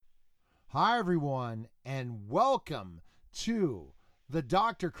Hi, everyone, and welcome to the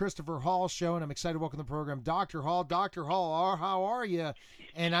Dr. Christopher Hall Show. And I'm excited to welcome to the program Dr. Hall. Dr. Hall, how are you?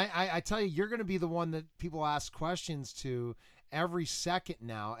 And I tell you, you're going to be the one that people ask questions to every second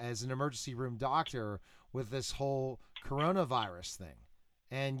now as an emergency room doctor with this whole coronavirus thing.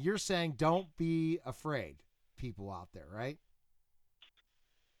 And you're saying don't be afraid, people out there, right?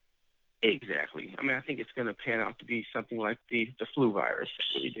 Exactly. I mean, I think it's going to pan out to be something like the flu virus.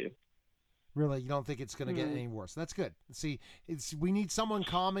 I really do. Really, you don't think it's going to get Hmm. any worse? That's good. See, we need someone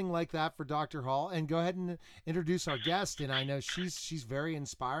calming like that for Dr. Hall. And go ahead and introduce our guest. And I know she's very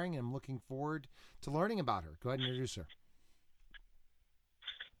inspiring, and I'm looking forward to learning about her. Go ahead and introduce her.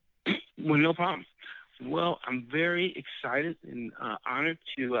 Well, no problem. Well, I'm very excited and honored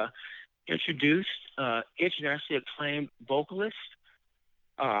to introduce internationally acclaimed vocalist,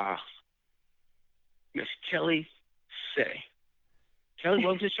 uh, Miss Kelly Say. Kelly,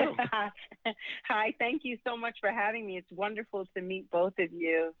 welcome to the show. Hi, thank you so much for having me. It's wonderful to meet both of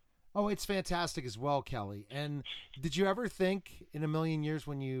you. Oh, it's fantastic as well, Kelly. And did you ever think in a million years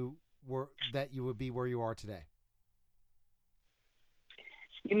when you were that you would be where you are today?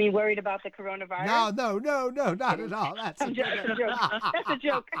 You mean worried about the coronavirus? No, no, no, no, not at Kidding. all. That's a That's a joke. That's a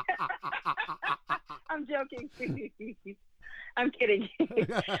joke. I'm joking. I'm kidding.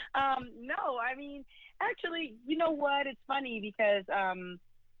 No, I mean, actually, you know what? It's funny because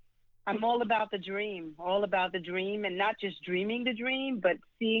I'm all about the dream, and not just dreaming the dream, but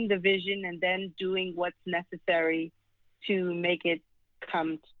seeing the vision and then doing what's necessary to make it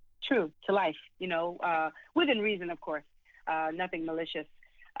come true to life, within reason, of course, nothing malicious.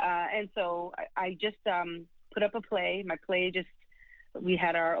 And so I just put up a play. My play just, we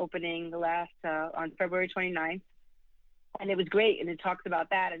had our opening on February 29th, and it was great. And it talks about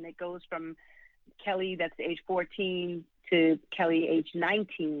that, and it goes from Kelly, that's age 14, to Kelly, age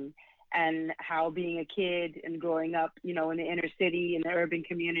 19, and how being a kid and growing up, in the inner city, in the urban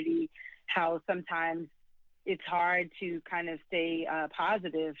community, how sometimes it's hard to kind of stay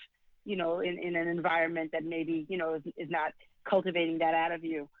positive, in an environment that maybe, is not cultivating that out of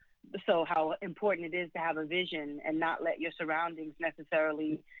you. So how important it is to have a vision and not let your surroundings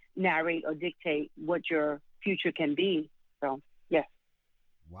necessarily narrate or dictate what your future can be. So, yes.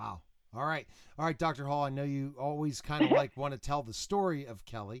 Wow. All right, Dr. Hall. I know you always kind of like want to tell the story of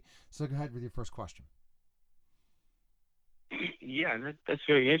Kelly, so go ahead with your first question. Yeah, that's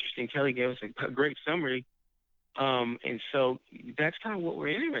very interesting. Kelly gave us a great summary. And so that's kind of what we're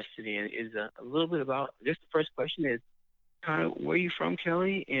interested in is a little bit about just the first question is kind of where you from,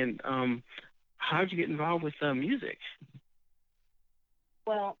 Kelly, and how did you get involved with music?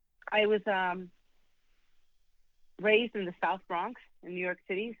 Well, I was raised in the South Bronx in New York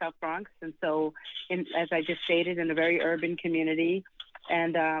City, South Bronx, and so, as I just stated, in a very urban community.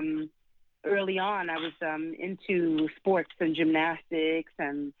 And early on, I was into sports and gymnastics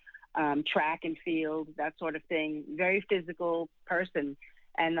and track and field, that sort of thing. Very physical person.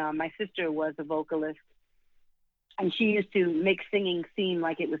 And my sister was a vocalist, and she used to make singing seem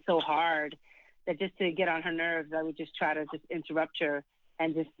like it was so hard that just to get on her nerves, I would just try to just interrupt her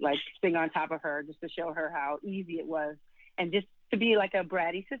and just like sing on top of her just to show her how easy it was and just to be like a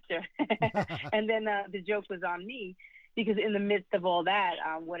bratty sister. And then the joke was on me because in the midst of all that,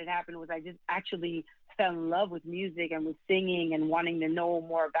 what had happened was I just actually fell in love with music and with singing and wanting to know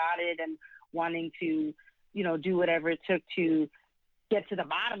more about it and wanting to, do whatever it took to get to the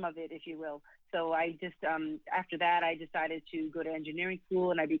bottom of it, if you will. So I just, after that, I decided to go to engineering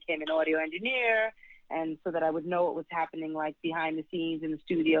school and I became an audio engineer. And so that I would know what was happening like behind the scenes in the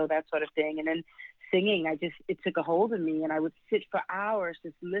studio, that sort of thing. And then singing, it took a hold of me and I would sit for hours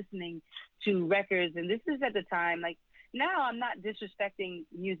just listening to records. And this is at the time, like now I'm not disrespecting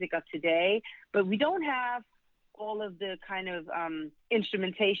music of today, but we don't have all of the kind of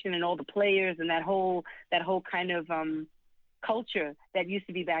instrumentation and all the players and that whole kind of culture that used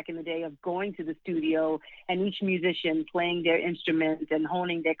to be back in the day of going to the studio and each musician playing their instrument and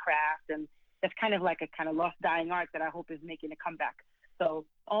honing their craft. And that's kind of like a kind of lost dying art that I hope is making a comeback. So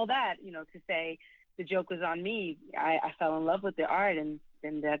all that, to say the joke was on me, I fell in love with the art, and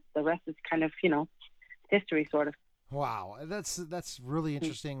that the rest is kind of, history sort of. Wow, that's really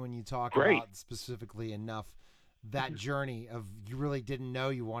interesting when you talk Great. about specifically enough that journey of you really didn't know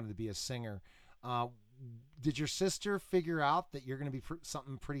you wanted to be a singer. Uh, did your sister figure out that you're going to be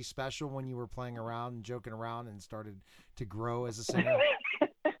something pretty special when you were playing around and joking around and started to grow as a singer?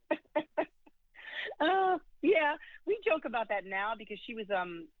 Yeah, we joke about that now because she was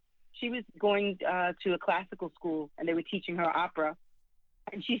going to a classical school and they were teaching her opera,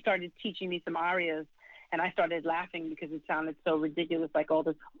 and she started teaching me some arias, and I started laughing because it sounded so ridiculous, like all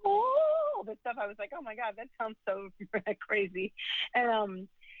this. Oh, all this stuff. I was like, oh my God, that sounds so crazy. And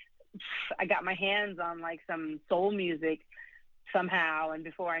I got my hands on like some soul music somehow, and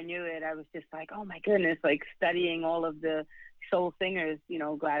before I knew it, I was just like, oh my goodness, like studying all of the soul singers,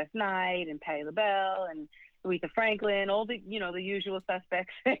 Gladys Knight and Patti LaBelle and Aretha Franklin, all the the usual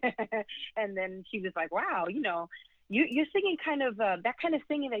suspects. And then she was like, wow, you're singing kind of that kind of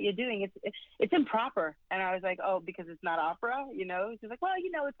singing that you're doing. It's improper. And I was like, oh, because it's not opera, She's like, well,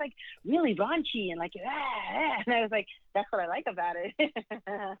 it's like really raunchy and like And I was like, that's what I like about it.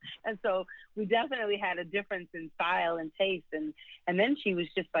 And so we definitely had a difference in style and taste. And then she was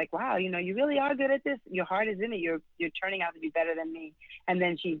just like, wow, you really are good at this. Your heart is in it. You're turning out to be better than me. And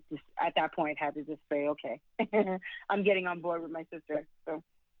then she just at that point had to just say, okay, I'm getting on board with my sister. So.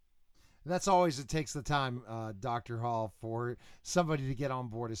 That's always, it takes the time, Dr. Hall, for somebody to get on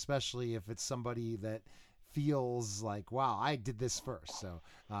board, especially if it's somebody that feels like, wow, I did this first. So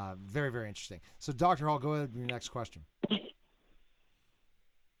very, very interesting. So Dr. Hall, go ahead with your next question.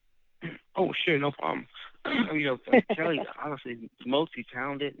 Oh, sure, no problem. Kelly, obviously,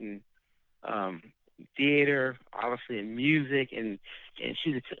 multi-talented and theater, obviously, and music, and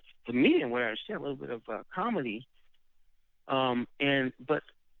she's a comedian, where I understand a little bit of comedy. But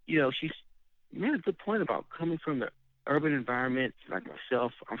she's made a good point about coming from the urban environment, like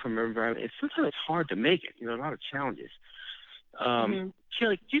myself. I'm from an urban environment. Sometimes it's hard to make it. A lot of challenges. Kelly,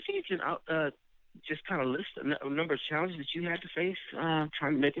 do you think you can just kind of list a number of challenges that you had to face trying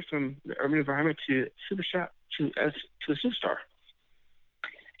to make it from the urban environment to a superstar?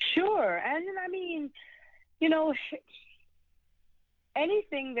 Sure, and I mean,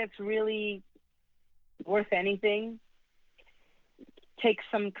 anything that's really worth anything takes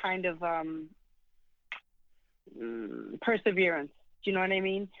some kind of perseverance. Do you know what I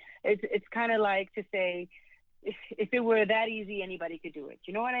mean? It's kind of like to say, if it were that easy, anybody could do it.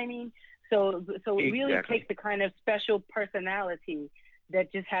 You know what I mean? So it really takes the kind of special personality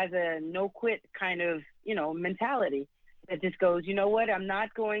that just has a no quit kind of mentality, that just goes, you know what, I'm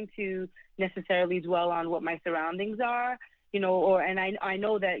not going to necessarily dwell on what my surroundings are. And I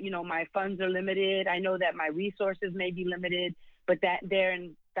know that my funds are limited. I know that my resources may be limited. But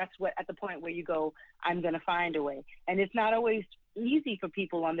that's what, at the point where you go, I'm going to find a way. And it's not always easy for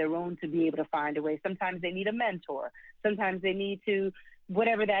people on their own to be able to find a way. Sometimes they need a mentor. Sometimes they need to,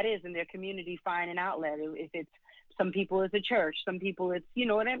 whatever that is in their community, find an outlet. If it's, some people it's a church, some people it's, you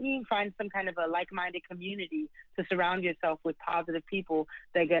know what I mean? Find some kind of a like-minded community to surround yourself with positive people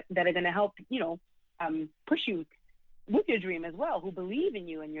that are going to help, push you with your dream as well, who believe in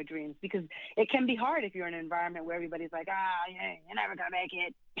you and your dreams, because it can be hard if you're in an environment where everybody's like, yeah, you're never gonna make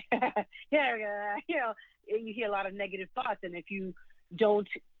it. You hear a lot of negative thoughts, and if you don't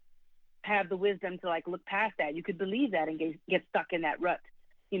have the wisdom to like look past that, you could believe that and get stuck in that rut,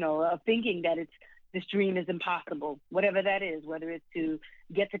 of thinking that this dream is impossible, whatever that is, whether it's to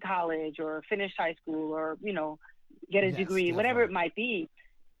get to college or finish high school or get a degree, definitely. whatever it might be.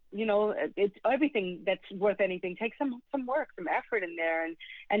 It's everything that's worth anything takes some work, some effort in there,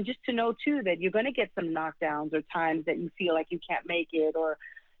 and just to know too that you're going to get some knockdowns or times that you feel like you can't make it, or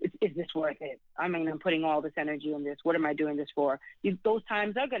is this worth it? I mean, I'm putting all this energy in this. What am I doing this for? Those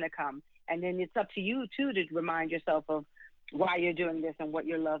times are going to come, and then it's up to you too to remind yourself of why you're doing this and what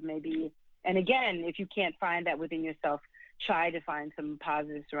your love may be. And again, if you can't find that within yourself, try to find some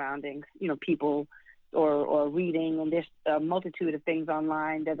positive surroundings, people. Or reading, and there's a multitude of things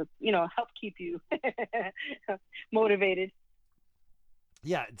online that help keep you motivated.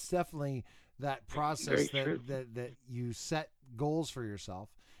 Yeah, it's definitely that process that you set goals for yourself,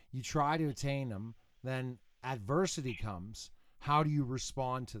 you try to attain them, then adversity comes. How do you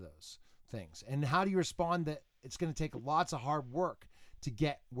respond to those things? And how do you respond that it's going to take lots of hard work to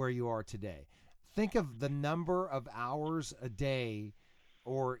get where you are today? Think of the number of hours a day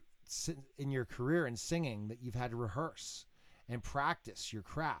or in your career in singing that you've had to rehearse and practice your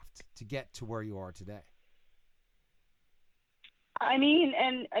craft to get to where you are today. I mean,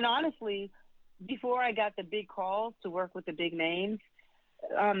 and honestly, before I got the big calls to work with the big names,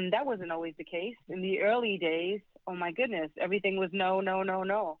 that wasn't always the case. In the early days, oh my goodness, everything was no, no, no,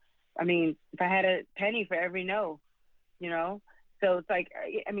 no. I mean, if I had a penny for every no, so it's like,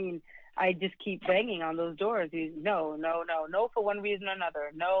 I mean, I just keep banging on those doors. No, no, no, no, for one reason or another.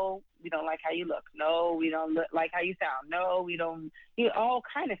 No, we don't like how you look. No, we don't like how you sound. No, we don't, all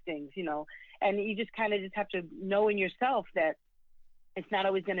kind of things, and you just kind of just have to know in yourself that it's not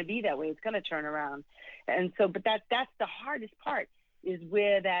always going to be that way. It's going to turn around. And so, but that's the hardest part, is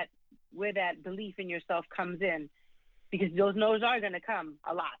where that belief in yourself comes in, because those no's are going to come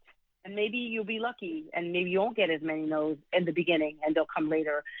a lot. And maybe you'll be lucky and maybe you won't get as many no's in the beginning and they'll come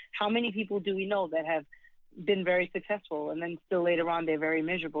later. How many people do we know that have been very successful and then still later on they're very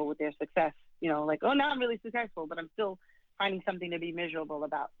miserable with their success? Like, oh, now I'm really successful, but I'm still finding something to be miserable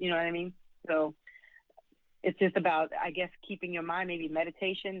about. You know what I mean? So it's just about, I guess, keeping your mind, maybe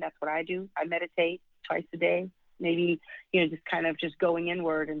meditation. That's what I do. I meditate twice a day. Maybe, just kind of just going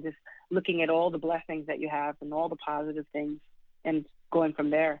inward and just looking at all the blessings that you have and all the positive things and going from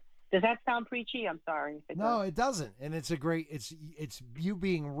there. Does that sound preachy? I'm sorry. No, it doesn't. And it's it's you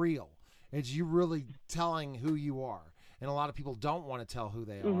being real. It's you really telling who you are. And a lot of people don't want to tell who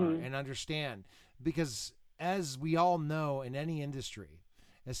they are and understand, because as we all know, in any industry,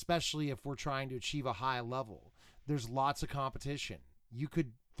 especially if we're trying to achieve a high level, there's lots of competition. You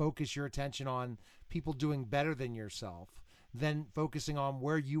could focus your attention on people doing better than yourself than focusing on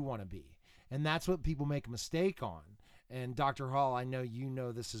where you want to be. And that's what people make a mistake on. And Dr. Hall, I know you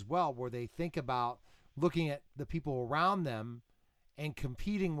know this as well, where they think about looking at the people around them and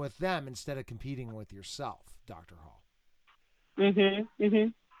competing with them instead of competing with yourself, Dr. Hall. Yeah,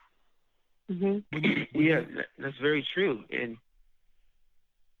 that's very true. And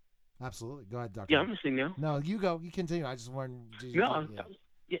absolutely. Go ahead, Dr. Yeah, I'm listening now. No, you go. You continue. I just wanted to...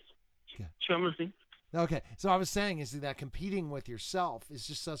 Yeah. Sure, I'm listening. Okay. So I was saying is that competing with yourself is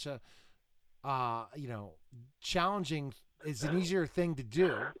just such a, challenging. It's an easier thing to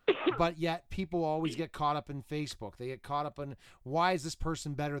do, but yet people always get caught up in Facebook. They get caught up in, why is this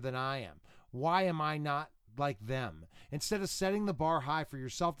person better than I am? Why am I not like them? Instead of setting the bar high for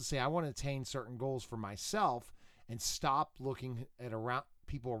yourself to say, I want to attain certain goals for myself, and stop looking at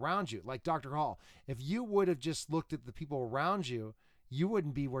people around you. Like Dr. Hall, if you would have just looked at the people around you, you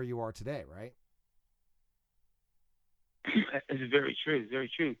wouldn't be where you are today, right? It's very true, very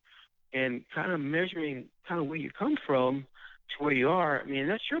true. And kind of measuring kind of where you come from to where you are, I mean,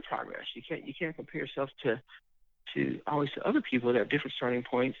 that's your progress. You can't compare yourself to always to other people that have different starting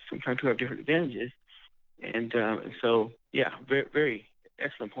points, sometimes who have different advantages. And so, yeah, very, very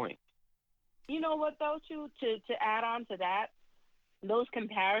excellent point. You know what, though, too, to add on to that, those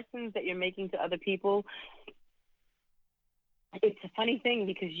comparisons that you're making to other people, it's a funny thing,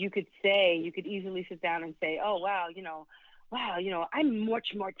 because you could easily sit down and say, oh, wow, I'm much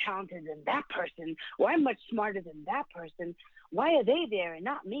more talented than that person, or I'm much smarter than that person. Why are they there and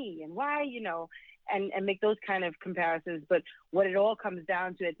not me? And why, and make those kind of comparisons. But what it all comes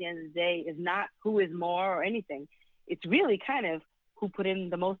down to at the end of the day is not who is more or anything. It's really kind of who put in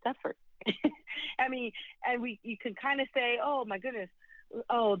the most effort. I mean, and you can kind of say, oh my goodness,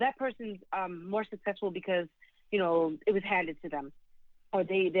 oh, that person's more successful because, it was handed to them, or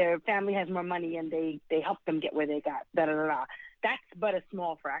their family has more money and they helped them get where they got, That's but a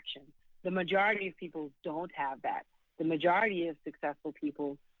small fraction. The majority of people don't have that. The majority of successful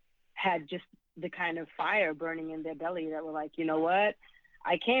people had just the kind of fire burning in their belly that were like, you know what?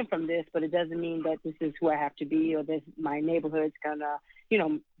 I came from this, but it doesn't mean that this is who I have to be, or this my neighborhood's gonna,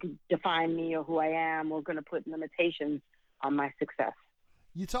 define me or who I am, or gonna put limitations on my success.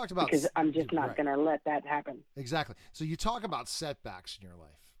 You talked about, because I'm just not gonna let that happen. Exactly. So you talk about setbacks in your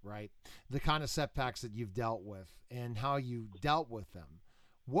life, right? The kind of setbacks that you've dealt with and how you dealt with them.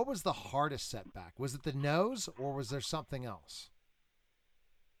 What was the hardest setback? Was it the no's, or was there something else?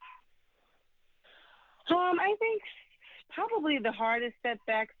 I think probably the hardest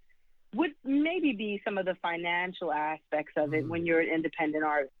setbacks would maybe be some of the financial aspects of it when you're an independent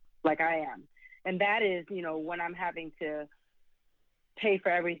artist like I am. And that is, when I'm having to pay for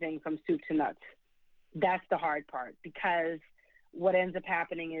everything from soup to nuts. That's the hard part, because what ends up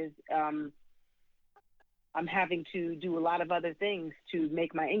happening is I'm having to do a lot of other things to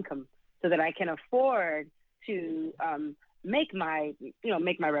make my income so that I can afford to make my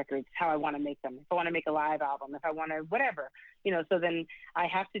records how I want to make them. If I want to make a live album, if I want to whatever, so then I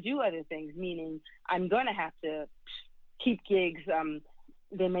have to do other things, meaning I'm going to have to keep gigs.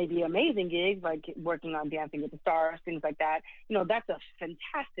 There may be amazing gigs like working on Dancing with the Stars, things like that. That's a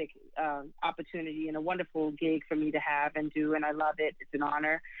fantastic opportunity and a wonderful gig for me to have and do, and I love it. It's an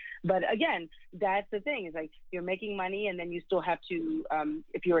honor. But again, that's the thing, is like you're making money, and then you still have to,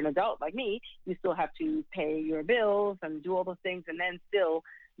 if you're an adult like me, you still have to pay your bills and do all those things, and then still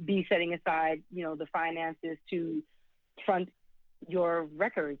be setting aside, the finances to front your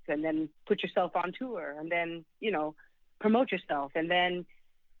records, and then put yourself on tour, and then, promote yourself, and then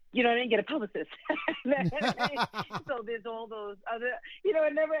then get a publicist. So there's all those other,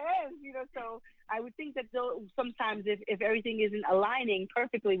 it never ends, so I would think that sometimes if everything isn't aligning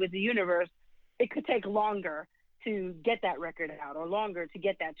perfectly with the universe, it could take longer to get that record out, or longer to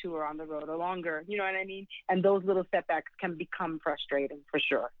get that tour on the road, or longer, you know what I mean? And those little setbacks can become frustrating, for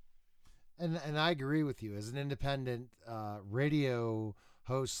sure. And I agree with you. As an independent radio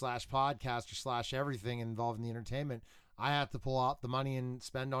host slash podcaster slash everything involved in the entertainment, I have to pull out the money and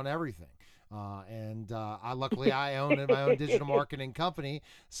spend on everything. And I luckily I own my own digital marketing company,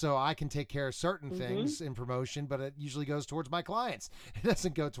 so I can take care of certain things in promotion, but it usually goes towards my clients. It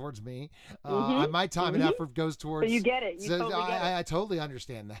doesn't go towards me. My time and effort goes towards. So you get it. You totally get it. I totally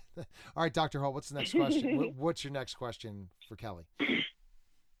understand that. All right, Dr. Hall, what's the next question? What's your next question for Kelly?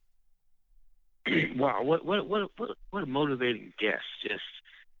 Wow, what a motivating guest! Just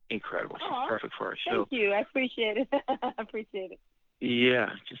incredible. She's perfect for our show. Thank you. I appreciate it. I appreciate it. Yeah,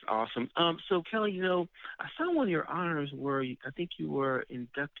 just awesome. So Kelly, I saw one of your honors where I think you were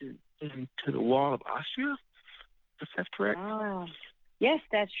inducted into the Wall of Austria. Is that correct? Oh, yes,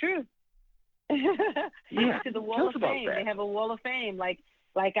 that's true. Yeah, to the Wall tell of us about Fame. that. They have a Wall of Fame, like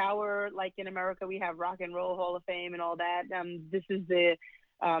in America we have Rock and Roll Hall of Fame and all that. This is the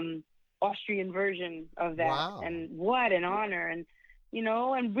Austrian version of that. Wow. And what an honor. And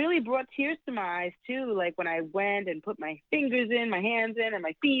and really brought tears to my eyes too, like when I went and put my fingers in, my hands in, and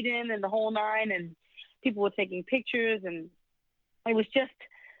my feet in, and the whole nine, and people were taking pictures, and it was just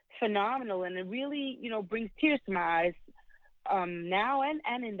phenomenal. And it really, brings tears to my eyes now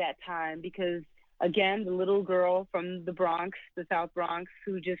and in that time, because again, the little girl from the Bronx, the South Bronx,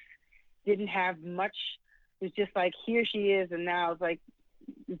 who just didn't have much, was just like, here she is, and now it's like,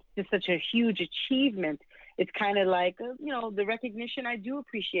 it's just such a huge achievement. It's kind of like, the recognition. I do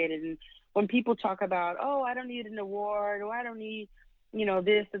appreciate it. And when people talk about, oh, I don't need an award, or I don't need,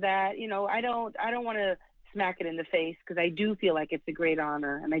 this or that, I don't want to smack it in the face, because I do feel like it's a great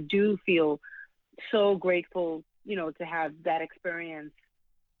honor. And I do feel so grateful, to have that experience,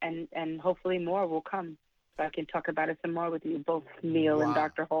 and hopefully more will come. So I can talk about it some more with you, both Neil and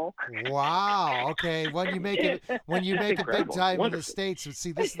Dr. Hall. Wow. Okay. When you make it big time Wonderful. in the States, but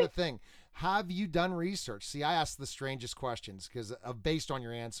see, this is the thing. Have you done research? See, I ask the strangest questions because based on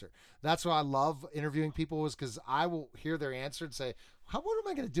your answer. That's why I love interviewing people, is because I will hear their answer and say, what am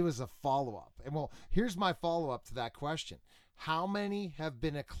I going to do as a follow-up? And well, here's my follow-up to that question. How many have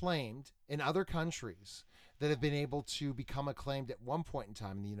been acclaimed in other countries that have been able to become acclaimed at one point in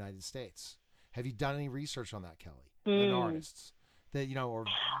time in the United States? Have you done any research on that, Kelly? And artists that or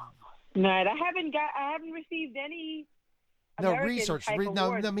no, I haven't received any. American research. type No,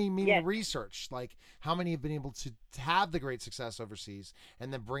 awards meaning yet. research. Like how many have been able to have the great success overseas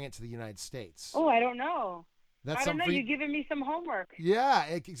and then bring it to the United States? Oh, I don't know. That's I don't know. something. You're giving me some homework. Yeah,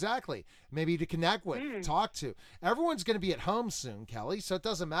 exactly. Maybe to connect with, talk to. Everyone's going to be at home soon, Kelly, so it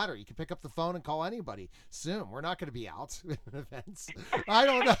doesn't matter. You can pick up the phone and call anybody soon. We're not going to be out in events. I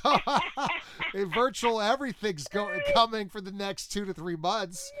don't know. Virtual everything's coming for the next 2 to 3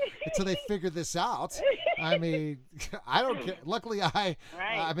 months until they figure this out. I mean, I don't care. Luckily,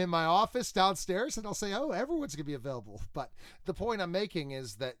 I'm in my office downstairs, and I'll say, oh, everyone's going to be available. But the point I'm making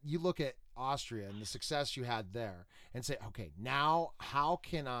is that you look at Austria and the success you had there and say, okay, now how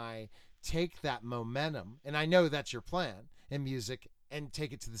can I take that momentum, and I know that's your plan in music, and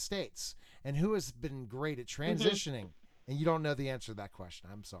take it to the States? And who has been great at transitioning? And you don't know the answer to that question.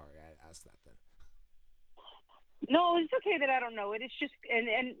 I'm sorry I asked that then. No, it's okay that I don't know it. It's just,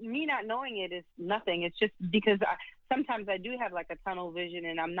 and me not knowing it is nothing. It's just because sometimes I do have like a tunnel vision,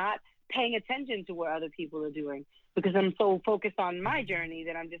 and I'm not paying attention to what other people are doing, because I'm so focused on my journey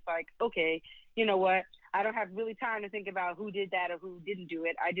that I'm just like, okay, you know what? I don't have really time to think about who did that or who didn't do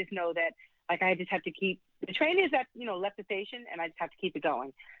it. I just know that, like, I just have to keep the train is at, left the station, and I just have to keep it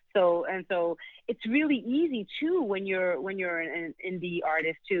going. So it's really easy too when you're an indie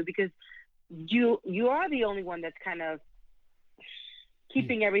artist too, because you are the only one that's kind of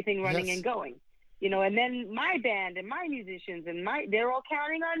keeping everything running and going. And then my band and my musicians and they're all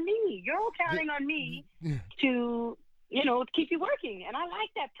counting on me. You're all counting on me to keep you working. And I like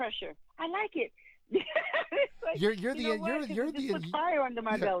that pressure. I like it. Like, you're the puts fire under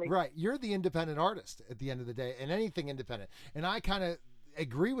my belly. Right. You're the independent artist at the end of the day, and anything independent. And I kind of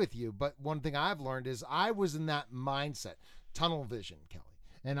agree with you, but one thing I've learned is I was in that mindset, tunnel vision, Kelly.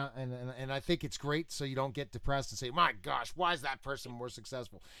 And I think it's great so you don't get depressed and say, my gosh, why is that person more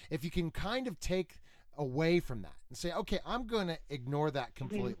successful? If you can kind of take away from that and say, okay, I'm going to ignore that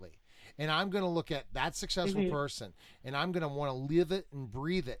completely. And I'm going to look at that successful person, and I'm going to want to live it and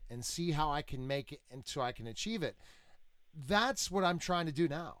breathe it and see how I can make it until I can achieve it. That's what I'm trying to do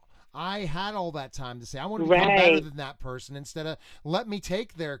now. I had all that time to say, I want to become better than that person, instead of let me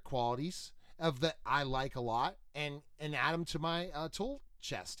take their qualities of that I like a lot and add them to my tool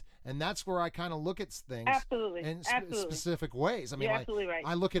chest. And that's where I kind of look at things in specific ways. I mean, right.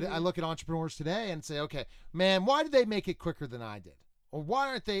 I look at entrepreneurs today and say, okay, man, why did they make it quicker than I did? Or why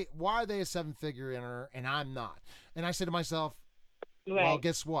are they a 7-figure earner and I'm not? And I said to myself, Right. well,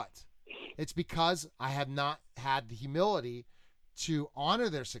 guess what? It's because I have not had the humility to honor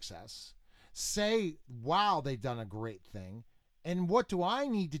their success, say, wow, they've done a great thing. And what do I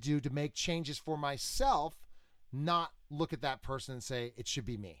need to do to make changes for myself, not look at that person and say, it should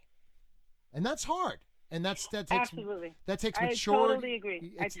be me? And that's hard. And that takes Absolutely. That takes I maturity. totally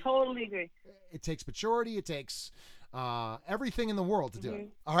agree. I totally agree. It takes maturity. It takes everything in the world to do it. Mm-hmm.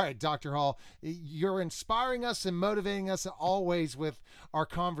 All right, Dr. Hall, you're inspiring us and motivating us always with our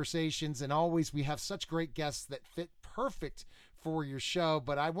conversations, and always we have such great guests that fit perfect for your show.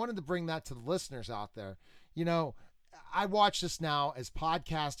 But I wanted to bring that to the listeners out there. You know, I watch this now as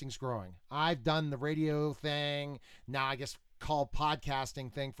podcasting's growing. I've done the radio thing, now I guess called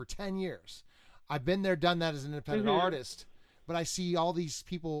podcasting thing, for 10 years. I've been there, done that as an independent artist, but I see all these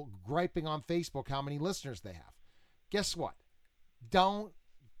people griping on Facebook how many listeners they have. Guess what? Don't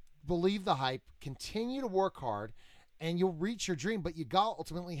believe the hype. Continue to work hard, and you'll reach your dream, but you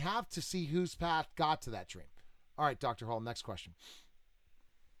ultimately have to see whose path got to that dream. All right, Dr. Hall, next question.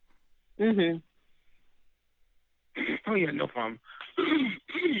 Mm-hmm. Oh, yeah, no problem.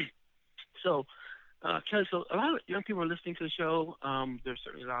 So, Kelly, so a lot of young people are listening to the show. There's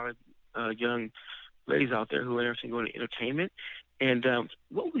certainly a lot of young ladies out there who are interested in going to entertainment. And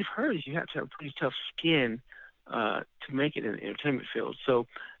what we've heard is you have to have pretty tough skin to make it in the entertainment field. So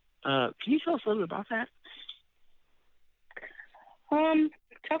can you tell us a little bit about that?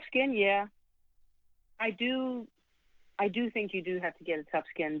 Tough skin, yeah. I do think you do have to get a tough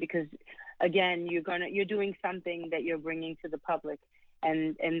skin, because again, you're doing something that you're bringing to the public,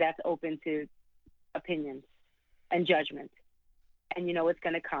 and that's open to opinions and judgment, and you know it's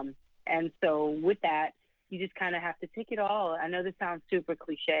going to come. And so with that, you just kind of have to take it all. I know this sounds super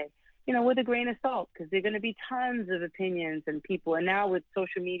cliche, you know, with a grain of salt, because there are going to be tons of opinions and people. And now with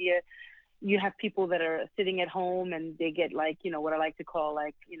social media, you have people that are sitting at home and they get, like, you know, what I like to call,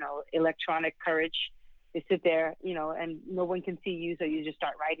 like, you know, electronic courage. They sit there, you know, and no one can see you, so you just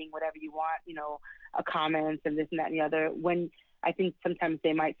start writing whatever you want, you know, comments and this and that and the other. When I think sometimes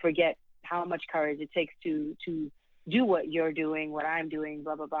they might forget how much courage it takes to do what you're doing, what I'm doing,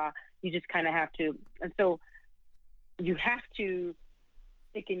 blah, blah, blah. You just kind of have to. And so you have to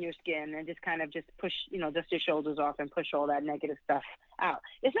stick in your skin and just kind of just push, you know, dust your shoulders off and push all that negative stuff out.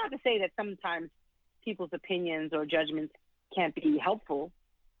 It's not to say that sometimes people's opinions or judgments can't be helpful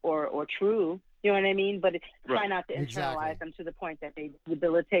or true. You know what I mean? But try not to internalize them to the point that they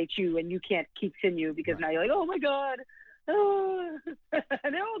debilitate you and you can't continue, because now you're like, oh my God, oh, they're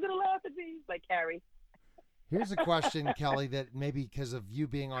all going to laugh at me, like Carrie. Here's a question, Kelly, that maybe because of you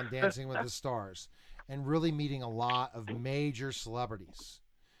being on Dancing with the Stars and really meeting a lot of major celebrities,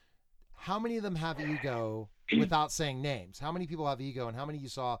 how many of them have ego, without saying names? How many people have ego, and how many you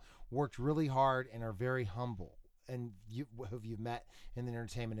saw worked really hard and are very humble, and who you've met in the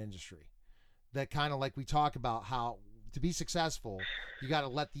entertainment industry? That kind of, like, we talk about how to be successful, you got to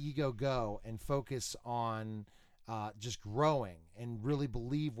let the ego go and focus on just growing and really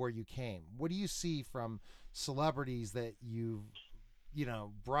believe where you came. What do you see from celebrities that you've, you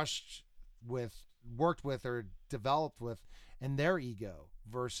know, brushed with, worked with, or developed with, and their ego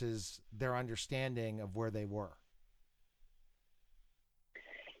versus their understanding of where they were?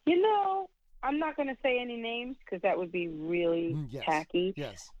 You know, I'm not going to say any names because that would be really tacky.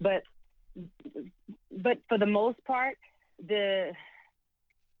 Yes. But for the most part,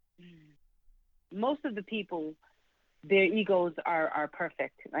 most of the people, their egos are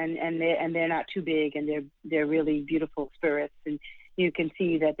perfect, and they're not too big, and they're really beautiful spirits, and you can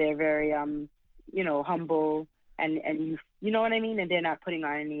see that they're very you know, humble, and you know what I mean, and they're not putting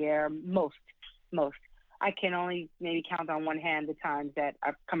on any air. Most I can only maybe count on one hand the times that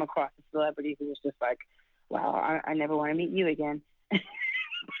I've come across a celebrity who was just like, wow, I never want to meet you again.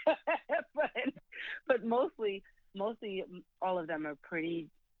 but mostly all of them are pretty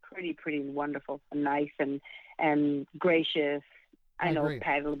wonderful and nice and gracious. I know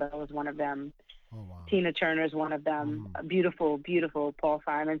Patti LaBelle is one of them. Oh, wow. Tina Turner is one of them. Beautiful Paul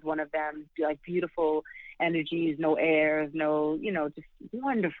Simon's one of them. Like, beautiful energies, no airs, no, you know, just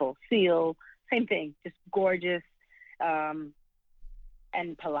wonderful. Seal, same thing, just gorgeous, and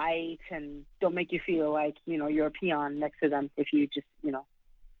polite, and don't make you feel like, you know, you're a peon next to them if you just, you know,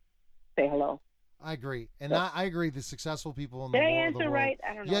 say hello. I agree. And I agree, the successful people in the world. Did I answer right?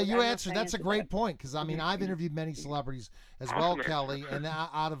 I don't know. Yeah, you answered. That's a great point, because, I mean, I've interviewed many celebrities as well, Kelly, and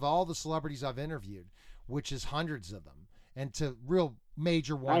out of all the celebrities I've interviewed, which is hundreds of them, and to real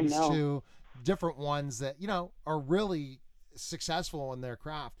major ones to different ones that, you know, are really successful in their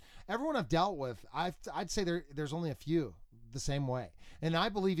craft, everyone I've dealt with, I'd say there's only a few the same way. And I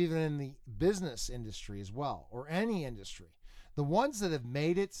believe even in the business industry as well, or any industry, the ones that have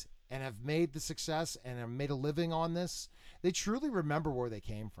made it and have made the success and have made a living on this, they truly remember where they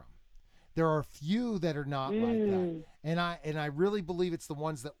came from. There are a few that are not like that. And I really believe it's the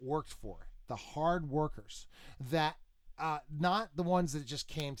ones that worked for it, the hard workers, that not the ones that just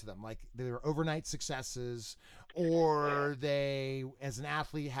came to them, like they were overnight successes, or they, as an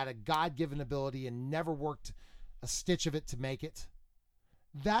athlete, had a God-given ability and never worked a stitch of it to make it.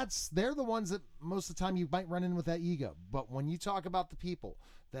 They're the ones that most of the time you might run in with that ego. But when you talk about the people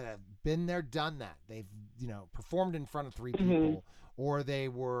that have been there, done that, they've performed in front of 3 people, or they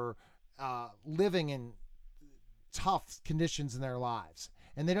were living in tough conditions in their lives,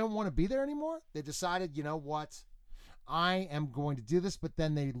 and they don't want to be there anymore. They decided, you know what, I am going to do this. But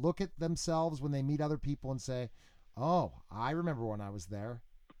then they look at themselves when they meet other people and say, oh, I remember when I was there,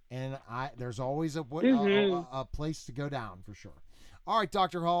 and there's always a place to go down for sure. All right,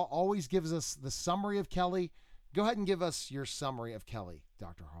 Dr. Hall always gives us the summary of Kelly. Go ahead and give us your summary of Kelly,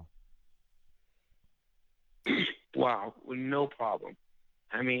 Dr. Hall. Wow, no problem.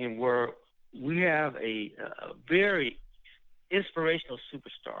 I mean, we have a very inspirational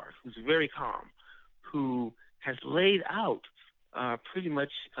superstar who's very calm, who has laid out pretty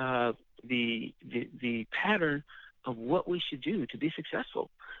much the pattern of what we should do to be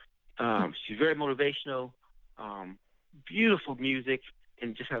successful. She's very motivational, beautiful music,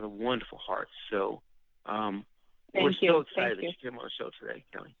 and just has a wonderful heart. So we're so excited that you came on the show today,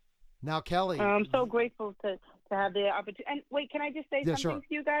 Kelly. Now, Kelly, I'm so grateful to have the opportunity. And wait, can I just say something to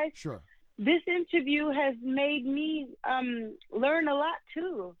you guys? Sure. This interview has made me learn a lot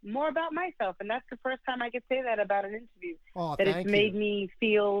too, more about myself, and that's the first time I could say that about an interview. Oh, that it's made me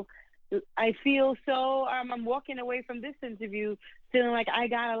feel. I feel so. I'm walking away from this interview feeling like I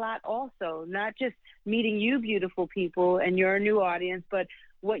got a lot also, not just meeting you beautiful people and your new audience, but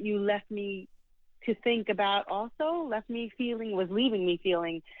what you left me to think about also was leaving me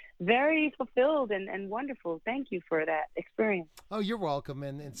feeling very fulfilled and wonderful. Thank you for that experience. Oh, you're welcome.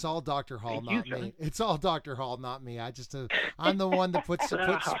 And it's all Dr. Hall, Thank not you, me. It's all Dr. Hall, not me. I'm the one that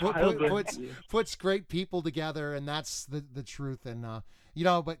puts great people together, and that's the truth. And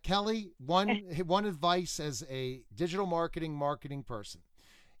but Kelly, one advice as a digital marketing person: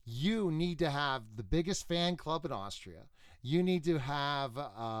 you need to have the biggest fan club in Austria. You need to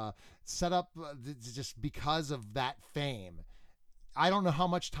have set up just because of that fame. I don't know how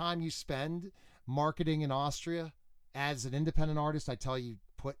much time you spend marketing in Austria as an independent artist. I tell you,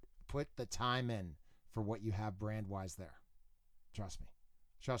 put the time in for what you have brand wise there. Trust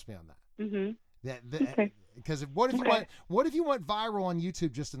me on that. Mm-hmm. Because what if you went viral on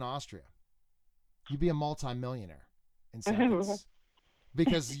YouTube just in Austria? You'd be a multi-millionaire in seconds.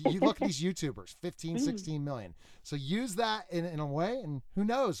 Because you look at these YouTubers, 15, 16 million. So use that in a way, and who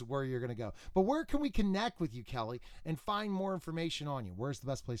knows where you're going to go. But where can we connect with you, Kelly, and find more information on you? Where's the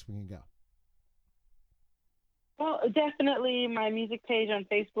best place we can go? Well, definitely my music page on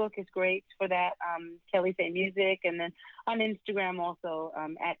Facebook is great for that, Kelly Say Music. And then on Instagram also,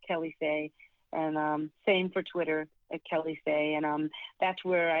 at Kelly Say. And same for Twitter, at Kelly Say. And that's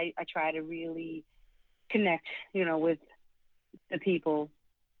where I try to really connect, with the people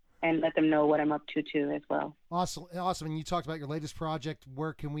and let them know what I'm up to too as well. Awesome. And you talked about your latest project.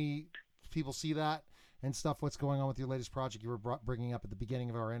 Where can people see that and stuff? What's going on with your latest project you were bringing up at the beginning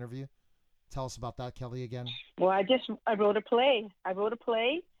of our interview? Tell us about that, Kelly, again. Well, I wrote a play.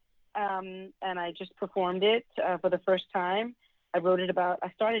 And I just performed it for the first time. I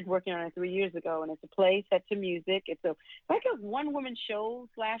started working on it 3 years ago, and it's a play set to music. It's like a one-woman show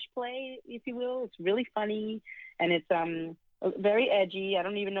 / play, if you will. It's really funny, and it's very edgy. I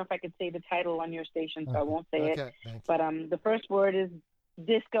don't even know if I could say the title on your station, so I won't say it. Thanks. But the first word is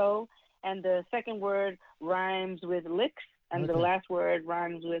disco, and the second word rhymes with licks, and the last word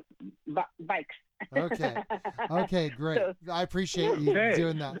rhymes with bikes. Okay, great. So, I appreciate you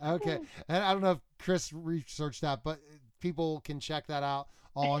doing that. Okay, and I don't know if Chris researched that, but people can check that out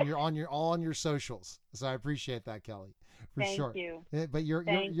all on your socials. So I appreciate that, Kelly, for sure. Thank you. But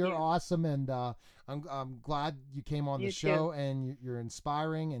you're awesome, and I'm glad you came on the show, and you're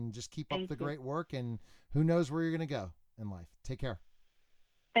inspiring, and just keep up the great work. And who knows where you're going to go in life. Take care.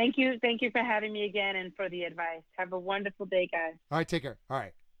 Thank you for having me again and for the advice. Have a wonderful day, guys. All right, take care. All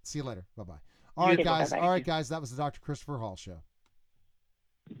right, see you later. Bye bye. All right, guys. That was the Dr. Christopher Hall Show.